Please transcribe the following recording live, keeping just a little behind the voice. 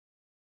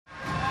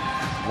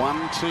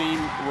One team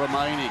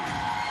remaining.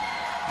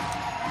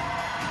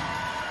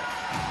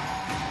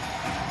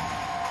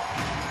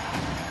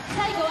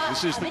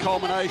 This is the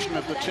culmination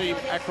of the team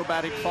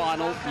acrobatic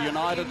final. The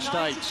United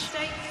States,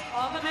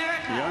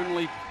 the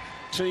only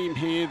team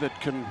here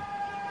that can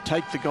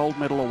take the gold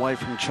medal away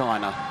from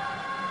China.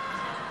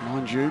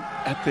 Mind you,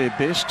 at their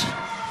best,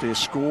 their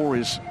score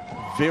is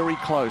very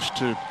close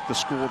to the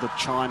score that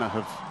China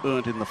have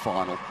earned in the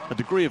final. A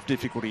degree of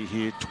difficulty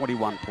here,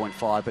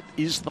 21.5. It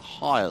is the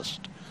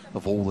highest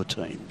of all the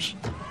teams.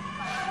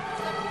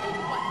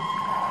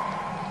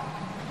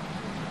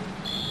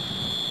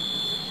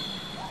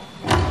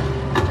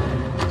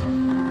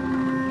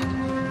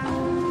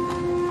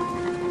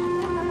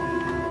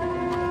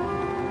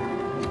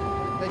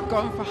 They've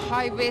gone for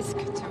high risk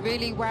to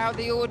really wow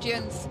the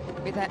audience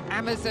with their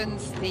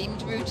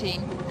Amazons-themed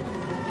routine.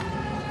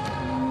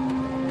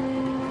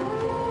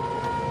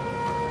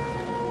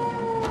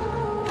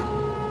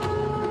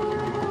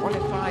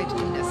 Qualified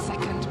in a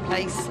second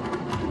place.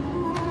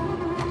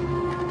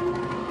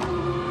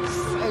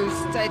 So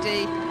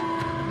steady,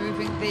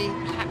 moving the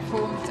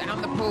platform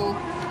down the pool.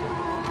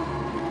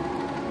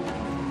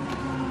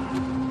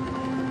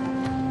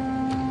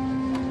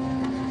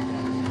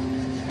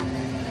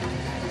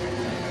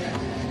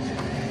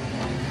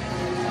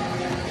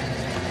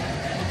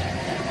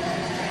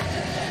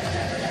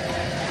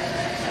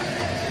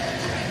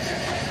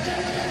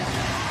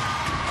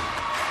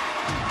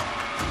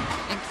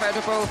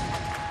 Incredible.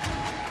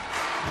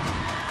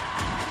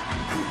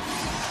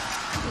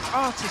 The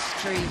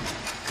artistry.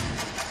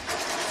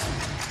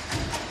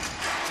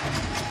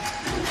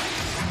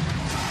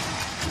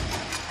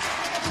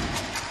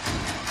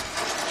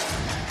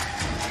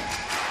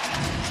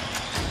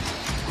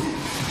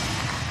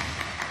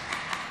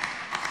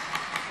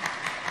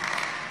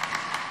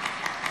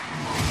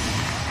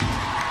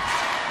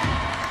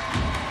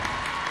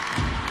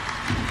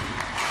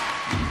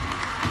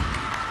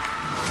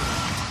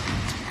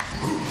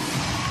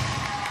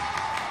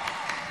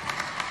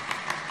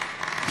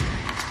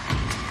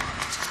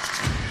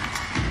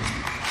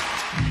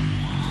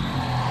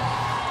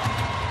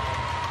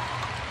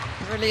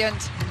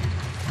 Brilliant.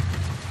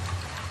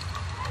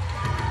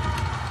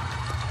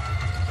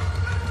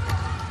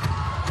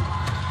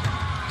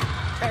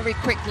 Very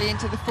quickly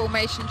into the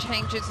formation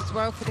changes as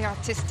well for the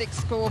artistic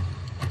score.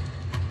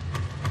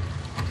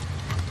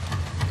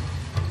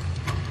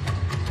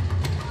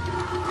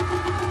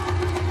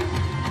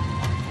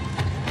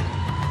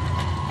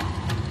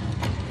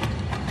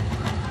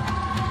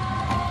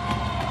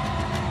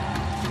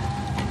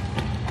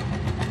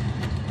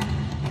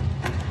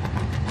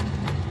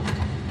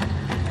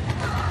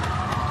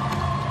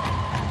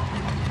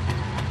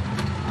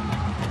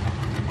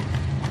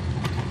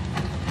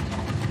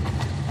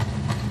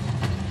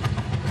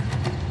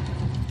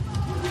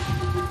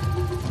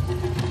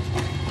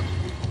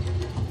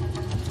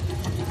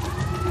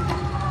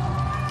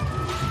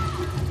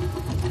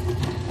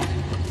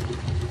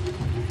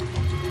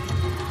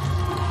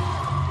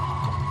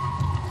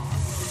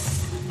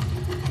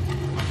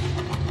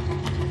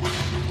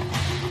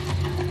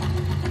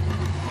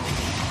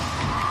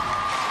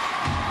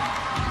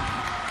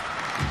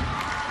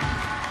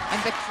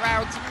 The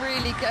crowd's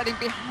really getting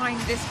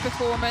behind this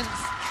performance.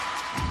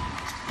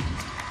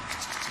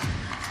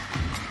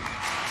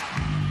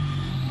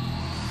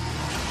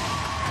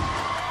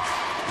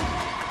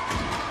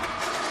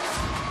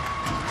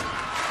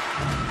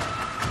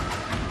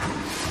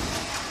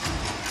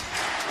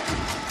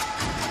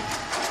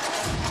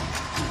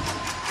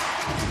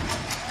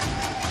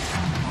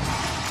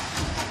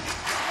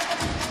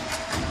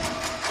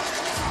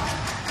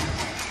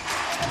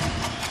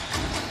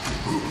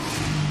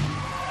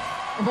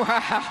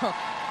 Wow,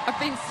 I've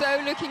been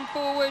so looking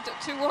forward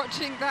to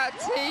watching that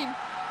team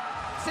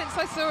since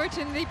I saw it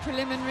in the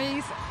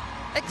preliminaries.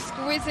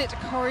 Exquisite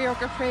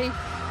choreography.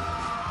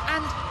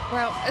 And,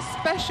 well, a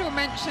special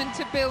mention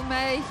to Bill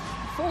May,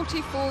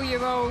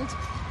 44-year-old,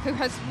 who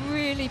has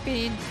really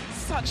been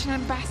such an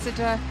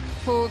ambassador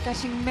for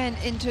getting men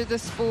into the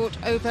sport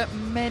over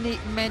many,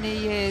 many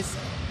years.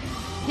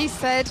 He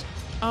said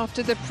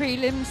after the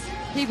prelims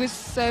he was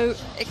so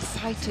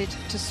excited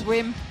to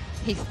swim.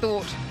 He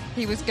thought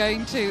he was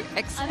going to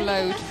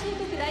explode.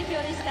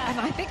 And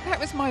I think that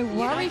was my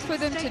worry for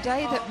them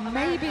today, that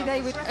maybe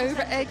they would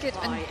over-egg it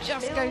and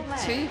just go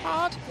too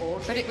hard,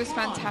 but it was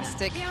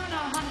fantastic.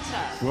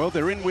 Well,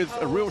 they're in with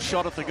a real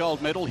shot at the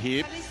gold medal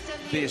here.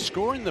 Their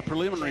score in the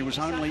preliminary was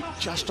only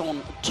just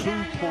on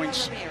 2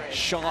 points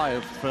shy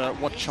of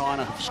what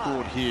China have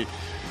scored here.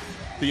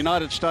 The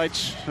United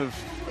States have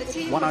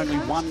won only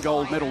one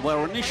gold medal. They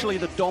were initially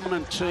the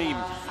dominant team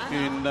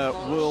in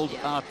world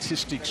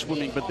artistic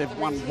swimming, but they've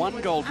won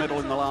one gold medal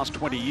in the last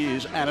 20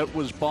 years, and it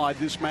was by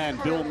this man,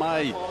 Bill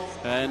May,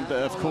 and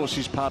of course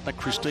his partner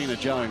Christina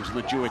Jones in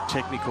the duet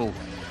technical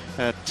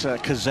at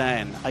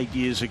Kazan 8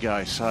 years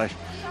ago. So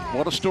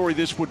what a story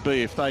this would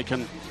be if they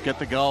can get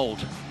the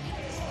gold.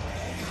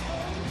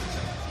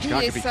 He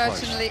is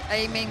certainly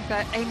aiming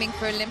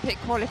for Olympic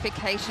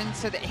qualification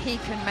so that he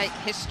can make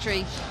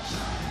history.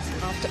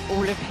 after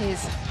all of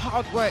his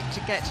hard work to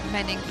get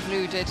men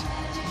included.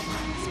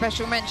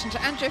 Special mention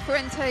to Andrea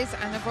Fuentes,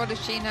 Anna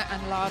Vodashina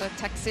and Lara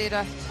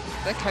Taxira,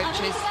 the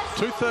coaches.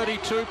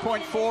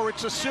 232.4,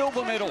 it's a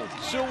silver medal.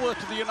 Silver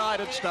to the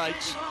United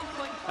States.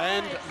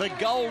 And the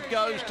gold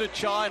goes to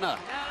China.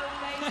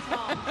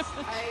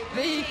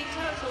 the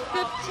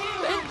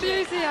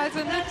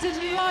enthusiasm, the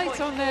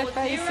delight on their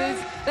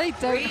faces, they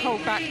don't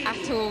hold back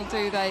at all,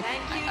 do they?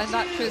 And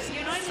that was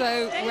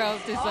so well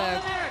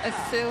deserved. A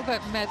silver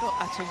medal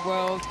at a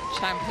World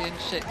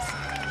Championships.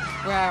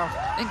 Wow,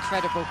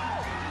 incredible.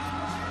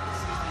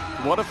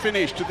 What a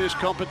finish to this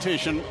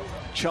competition.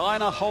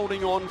 China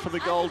holding on for the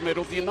gold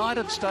medal. The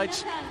United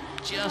States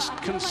just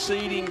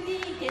conceding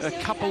a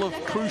couple of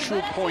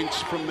crucial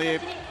points from their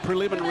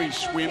preliminary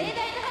swim.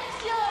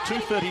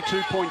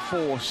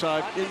 232.4,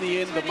 so in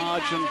the end the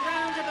margin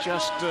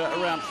just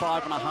around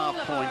 5.5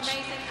 points,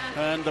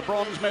 and the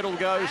bronze medal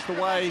goes the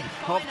way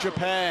of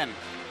Japan.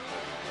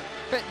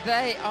 But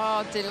they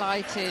are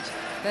delighted,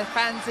 their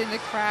fans in the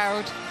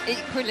crowd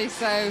equally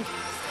so.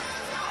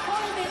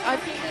 I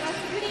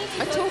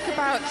talk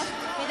about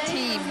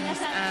teams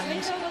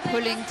and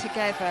pulling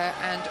together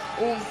and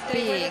all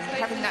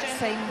having that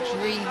same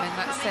dream and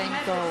that same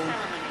goal,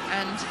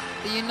 and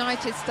the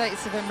United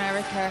States of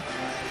America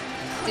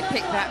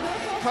depict that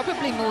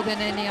probably more than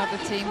any other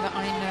team that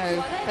I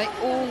know. They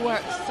all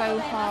work so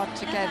hard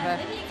together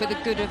for the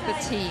good of the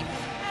team.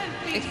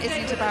 It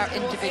isn't about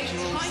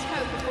individuals.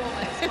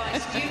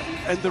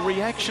 And the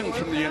reaction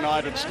from the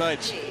United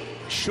States,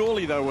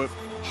 surely they were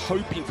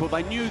hoping for,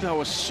 they knew they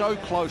were so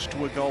close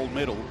to a gold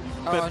medal.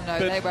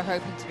 They were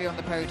hoping to be on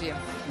the podium.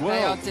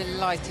 Well, they are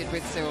delighted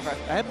with silver.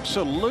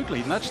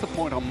 Absolutely, and that's the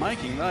point I'm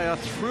making. They are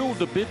thrilled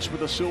to bits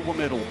with a silver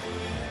medal.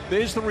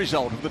 There's the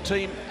result of the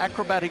team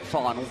acrobatic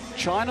final.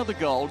 China the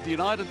gold, the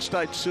United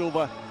States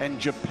silver, and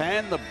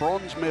Japan the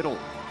bronze medal.